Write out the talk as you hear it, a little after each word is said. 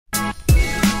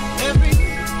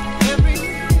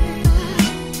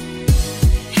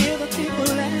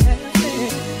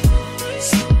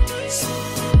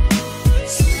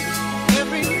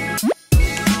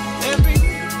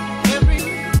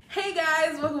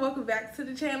welcome back to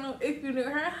the channel. If you're new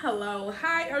here, hello,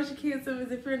 hi, Ursha Kid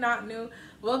Simmons. If you're not new,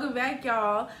 welcome back,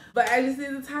 y'all. But as you see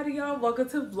in the title, y'all, welcome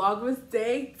to Vlogmas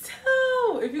Day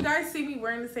 2. If you guys see me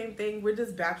wearing the same thing, we're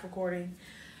just batch recording.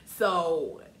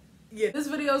 So yeah, this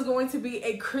video is going to be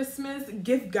a Christmas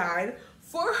gift guide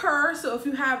for her. So if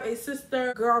you have a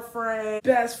sister, girlfriend,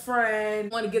 best friend,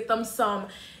 want to get them some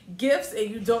gifts and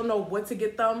you don't know what to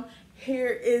get them, here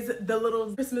is the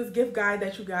little Christmas gift guide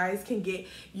that you guys can get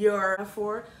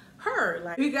for her.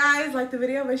 Like, if you guys like the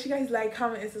video, make sure you guys like,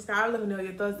 comment, and subscribe. Let me know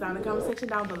your thoughts down in the comment section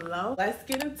down below. Let's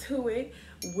get into it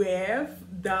with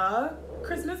the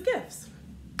Christmas gifts.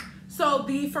 So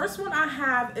the first one I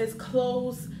have is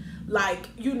clothes, like,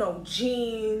 you know,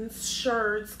 jeans,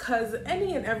 shirts, because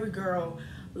any and every girl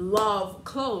love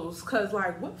clothes. Because,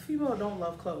 like, what female don't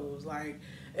love clothes? Like,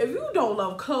 if you don't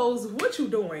love clothes, what you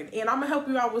doing? And I'm gonna help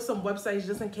you out with some websites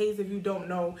just in case if you don't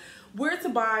know where to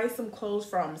buy some clothes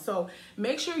from. So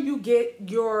make sure you get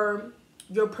your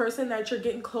person that you're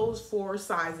getting clothes for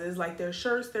sizes, like their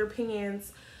shirts, their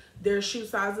pants, their shoe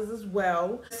sizes as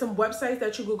well. Some websites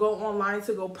that you could go online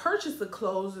to go purchase the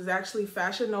clothes is actually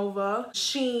Fashion Nova,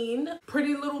 Shein,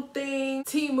 Pretty Little Thing,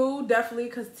 Temu, definitely,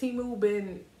 because Temu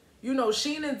been, you know,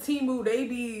 Shein and Temu, they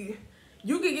be,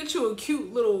 you can get you a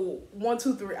cute little 1,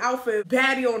 2, 3 outfit,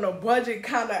 baddie on a budget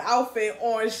kind of outfit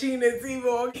on Shein and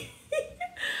Temu.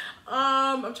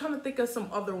 I'm trying to think of some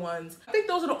other ones. I think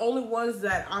those are the only ones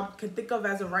that I can think of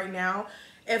as of right now.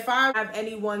 If I have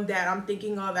anyone that I'm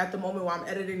thinking of at the moment while I'm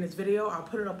editing this video, I'll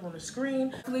put it up on the screen.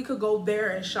 Definitely could go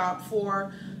there and shop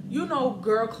for, you know,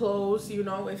 girl clothes, you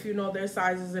know, if you know their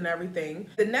sizes and everything.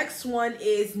 The next one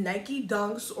is Nike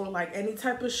Dunks, or like any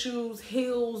type of shoes,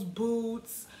 heels,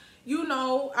 boots. You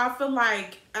know, I feel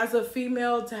like as a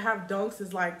female to have Dunks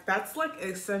is like, that's like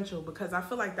essential, because I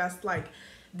feel like that's like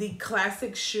the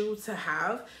classic shoe to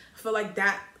have. I feel like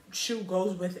that shoe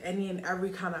goes with any and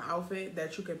every kind of outfit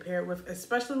that you can pair it with,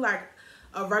 especially like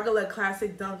a regular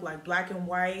classic Dunk, like black and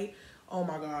white. Oh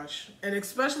my gosh. And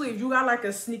especially if you got like a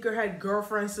sneakerhead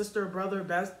girlfriend, sister, brother,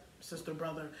 best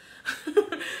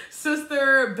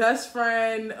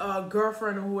friend,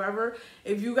 girlfriend, or whoever.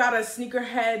 If you got a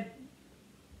sneakerhead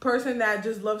person that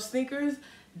just loves sneakers,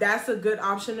 that's a good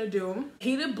option to do.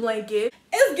 Heated blanket.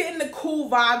 It's getting the cool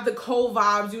vibe, the cold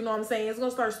vibes, you know what I'm saying? It's gonna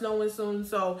start snowing soon,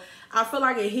 so I feel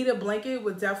like a heated blanket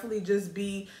would definitely just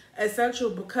be essential,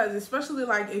 because especially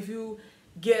like if you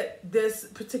get this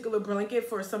particular blanket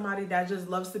for somebody that just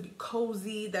loves to be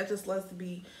cozy, that just loves to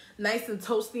be nice and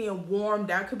toasty and warm,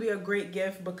 that could be a great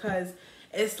gift, because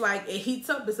it's like it heats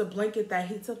up. It's a blanket that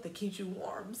heats up to keep you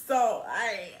warm. So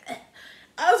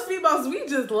us females, we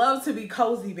just love to be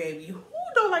cozy, baby. Who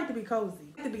don't like to be cozy?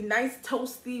 To be nice,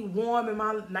 toasty, warm in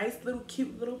my nice little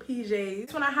cute little PJs.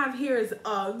 This one I have here is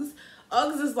Uggs.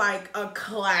 Uggs is like a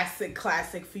classic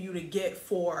for you to get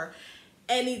for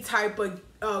any type of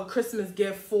Christmas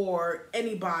gift for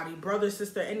anybody, brother,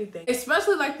 sister, anything.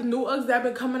 Especially like the new Uggs that have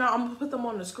been coming out. I'm gonna put them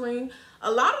on the screen.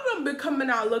 A lot of them been coming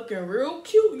out looking real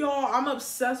cute, y'all. I'm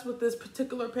obsessed with this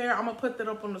particular pair. I'm gonna put that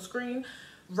up on the screen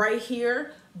right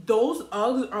here. Those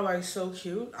Uggs are like so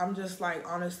cute. I'm just like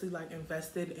honestly like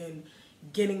invested in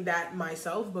getting that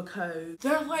myself, because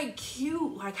they're like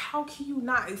cute. Like, how can you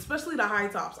not? Especially the high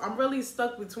tops. I'm really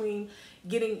stuck between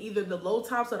getting either the low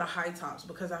tops or the high tops,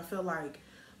 because I feel like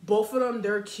both of them,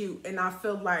 they're cute, and I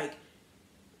feel like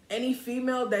any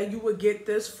female that you would get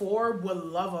this for would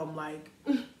love them. Like,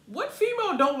 what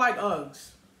female don't like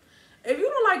Uggs? If you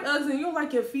don't like Uggs and you don't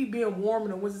like your feet being warm in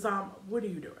the wintertime, what are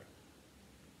you doing?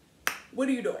 What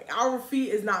are you doing? Our feet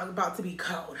is not about to be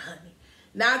cold, honey.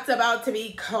 Not about to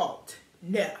be cold.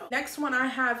 No. Next one I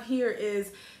have here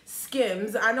is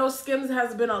Skims. I know Skims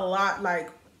has been a lot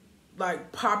like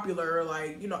popular.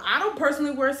 Like, you know, I don't personally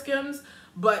wear Skims,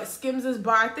 but Skims is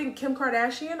by, I think, Kim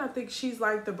Kardashian. I think she's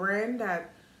like the brand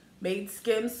that made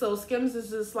Skims. So Skims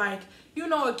is just like, you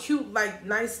know, a cute, like,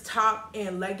 nice top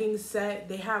and leggings set.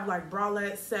 They have like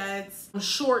bralette sets,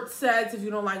 short sets if you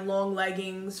don't like long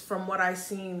leggings, from what I've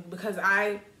seen, because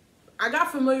I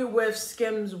got familiar with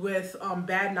Skims with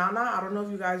Bad Nana. I don't know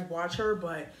if you guys watch her,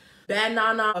 but Bad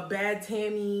Nana, Bad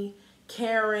Tammy,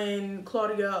 Karen,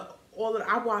 Claudia,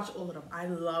 I watch all of them. I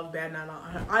love Bad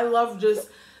Nana. I love just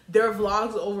their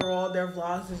vlogs overall. Their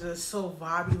vlogs is just so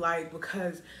vibey, like,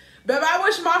 because, baby, I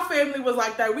wish my family was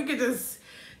like that. We could just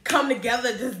come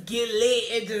together, just get lit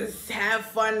and just have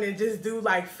fun and just do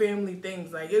like family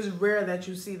things. Like, it's rare that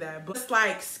you see that. But it's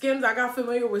like Skims, I got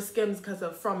familiar with Skims because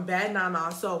of from Bad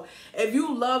Nana. So if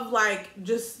you love like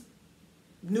just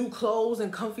new clothes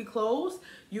and comfy clothes,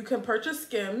 you can purchase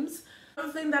Skims.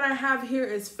 Another thing that I have here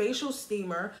is facial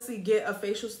steamer. So you get a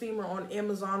facial steamer on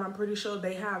Amazon. I'm pretty sure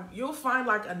they have, you'll find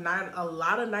like a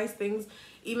lot of nice things,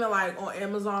 even like on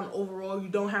Amazon overall. You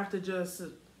don't have to just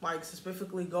like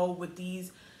specifically go with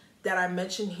these that I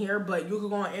mentioned here, but you could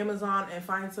go on Amazon and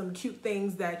find some cute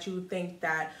things that you think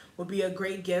that would be a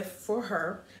great gift for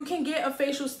her. You can get a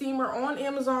facial steamer on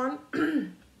Amazon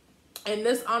and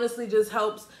this honestly just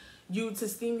helps you to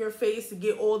steam your face to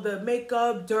get all the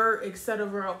makeup, dirt,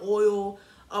 etc., oil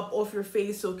up off your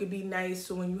face, so it could be nice.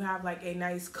 So when you have like a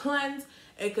nice cleanse,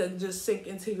 it could just sink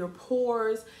into your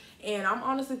pores. And I'm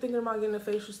honestly thinking about getting a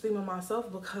facial steamer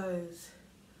myself because,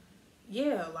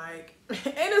 yeah, like, and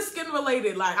it's skin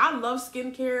related. Like, I love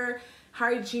skincare,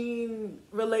 hygiene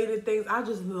related things. I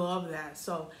just love that.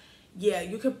 So yeah,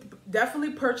 you could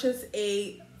definitely purchase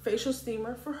a facial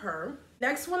steamer for her.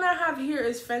 Next one I have here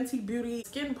is Fenty Beauty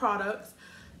skin products.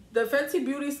 The Fenty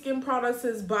Beauty skin products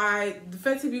is by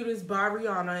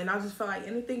Rihanna, and I just feel like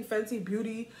anything Fenty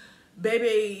Beauty,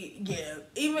 baby, yeah.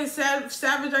 Even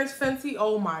Savage X Fenty,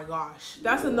 oh my gosh,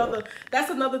 that's another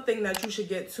thing that you should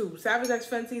get too. Savage X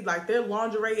Fenty, like their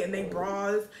lingerie and they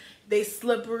bras, they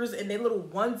slippers and they little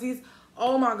onesies.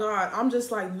 Oh my god, I'm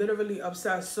just like literally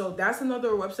obsessed. So that's another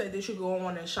website that you go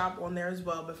on and shop on there as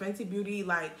well. But Fenty Beauty,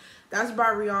 like, that's by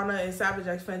Rihanna, and Savage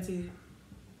X Fenty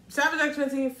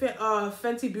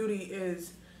Fenty Beauty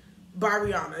is by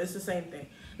Rihanna. It's the same thing.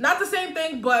 Not the same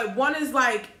thing, but one is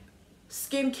like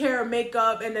skincare,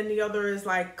 makeup, and then the other is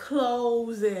like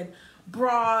clothes and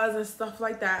bras and stuff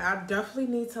like that. I definitely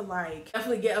need to like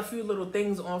get a few little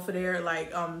things on for there,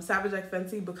 like Savage X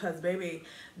Fenty, because baby,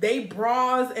 they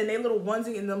bras and they little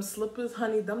onesie and them slippers,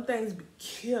 honey, them things be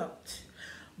cute.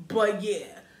 But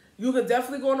yeah, you could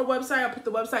definitely go on the website. I'll put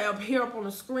the website up here up on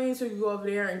the screen so you go over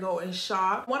there and go and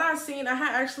shop. What I've seen, I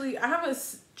haven't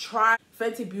tried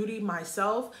Fenty Beauty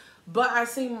myself, but I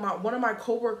seen one of my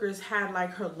coworkers had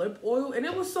like her lip oil, and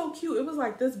it was so cute. It was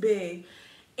like this big,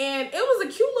 and it was a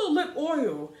cute little lip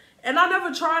oil. And I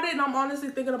never tried it, and I'm honestly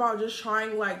thinking about just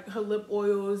trying like her lip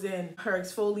oils and her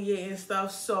exfoliate and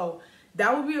stuff. So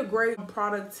that would be a great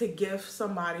product to gift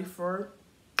somebody for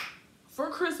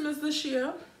Christmas this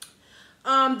year.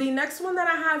 The next one that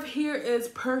I have here is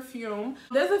perfume.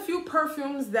 There's a few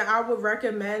perfumes that I would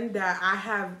recommend that I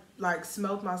have like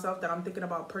smelled myself that I'm thinking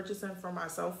about purchasing for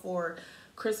myself for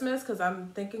Christmas, because I'm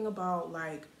thinking about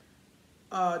like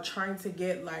trying to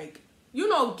get like, you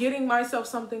know, getting myself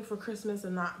something for Christmas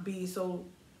and not be so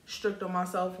strict on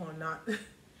myself on not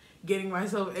getting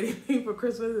myself anything for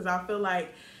Christmas, because I feel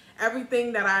like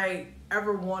everything that I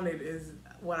ever wanted is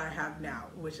what I have now,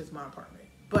 which is my apartment.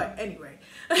 But anyway,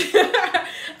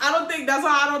 I don't think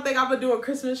I'm gonna do a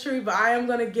Christmas tree, but I am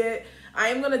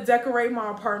gonna decorate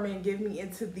my apartment and get me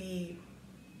into the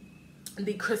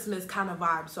Christmas kind of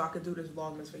vibe so I could do this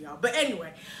Vlogmas for y'all. But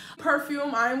anyway,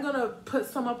 perfume, I am gonna put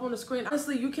some up on the screen.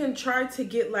 Honestly, you can try to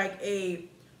get like a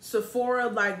Sephora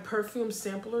like perfume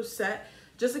sampler set,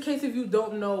 just in case if you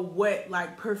don't know what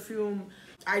like perfume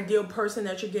ideal person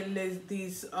that you're getting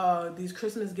these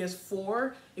Christmas gifts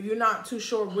for. If you're not too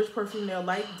sure which perfume they'll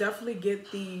like, definitely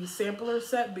get the sampler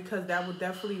set, because that would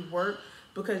definitely work.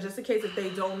 Because just in case if they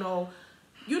don't know,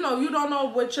 you don't know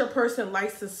what your person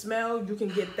likes to smell, you can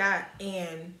get that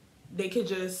and they could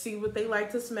just see what they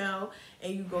like to smell,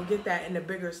 and you go get that in the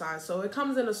bigger size. So it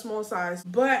comes in a small size,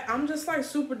 but I'm just like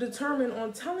super determined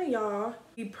on telling y'all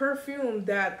the perfume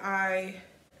that I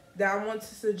want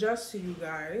to suggest to you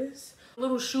guys.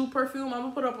 Little shoe perfume, I'm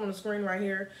gonna put up on the screen right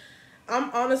here.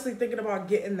 I'm honestly thinking about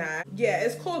getting that. Yeah,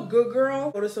 it's called Good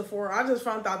Girl. Go to Sephora. I just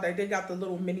found out that they got the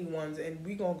little mini ones, and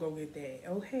we gonna go get that.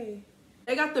 Oh hey,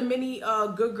 they got the mini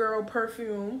Good Girl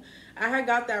perfume. I had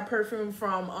got that perfume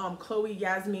from Chloe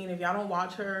Yasmin. If y'all don't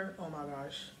watch her, oh my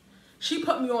gosh, she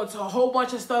put me on to a whole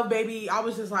bunch of stuff, baby. I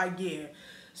was just like, yeah.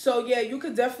 So yeah, you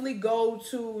could definitely go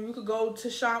to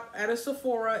shop at a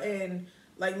Sephora and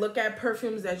like look at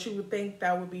perfumes that you would think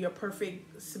that would be a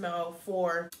perfect smell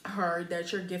for her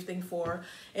that you're gifting for.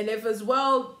 And if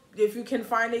you can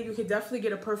find it, you can definitely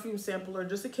get a perfume sampler,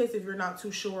 just in case if you're not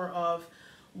too sure of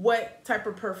what type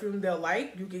of perfume they'll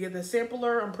like. You can get the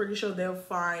sampler. I'm pretty sure they'll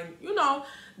find,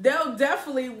 they'll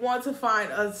definitely want to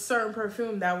find a certain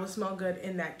perfume that will smell good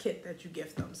in that kit that you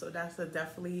gift them. So that's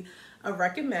definitely a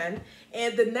recommend.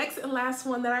 And the next and last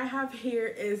one that I have here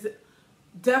is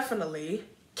definitely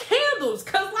candles,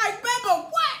 cause like, baby,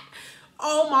 what?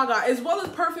 Oh my god. As well as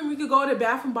perfume, you could go to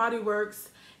Bath and Body Works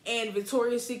and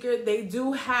Victoria's Secret. They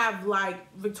do have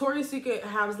like, Victoria's Secret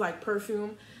has like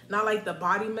perfume, not like the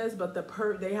body mist, but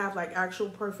they have like actual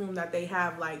perfume that they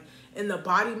have like in the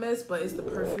body mist, but it's the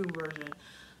perfume version.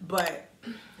 But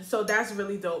so that's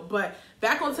really dope. But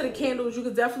back onto the candles, you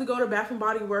could definitely go to Bath and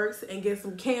Body Works and get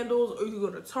some candles, or you can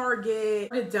go to Target.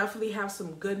 They definitely have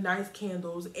some good, nice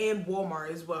candles, and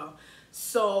Walmart as well.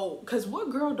 So, because what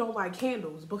girl don't like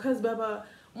candles? Because, Beba,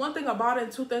 one thing about it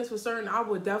and two things for certain, I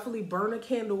would definitely burn a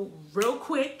candle real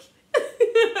quick.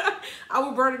 I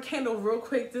would burn a candle real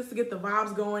quick just to get the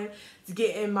vibes going, to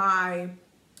get in my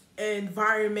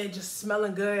environment just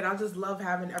smelling good. I just love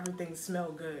having everything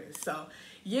smell good. So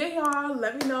yeah, y'all,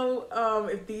 let me know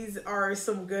if these are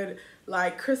some good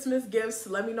like Christmas gifts.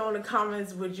 Let me know in the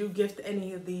comments, would you gift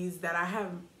any of these that I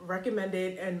have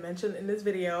recommended and mentioned in this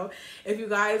video? If you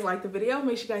guys like the video,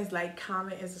 make sure you guys like,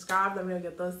 comment, and subscribe. Let me know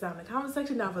your thoughts down in the comment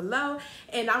section down below,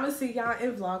 and I'm gonna see y'all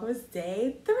in Vlogmas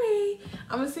day 3.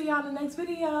 I'm gonna see y'all in the next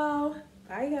video.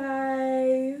 Bye,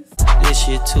 guys. This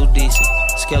shit too decent.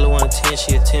 Scale of 1 to 10,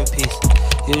 she a 10 piece.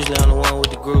 Usually I'm the one with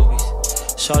the groovies.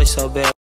 Shawty so bad.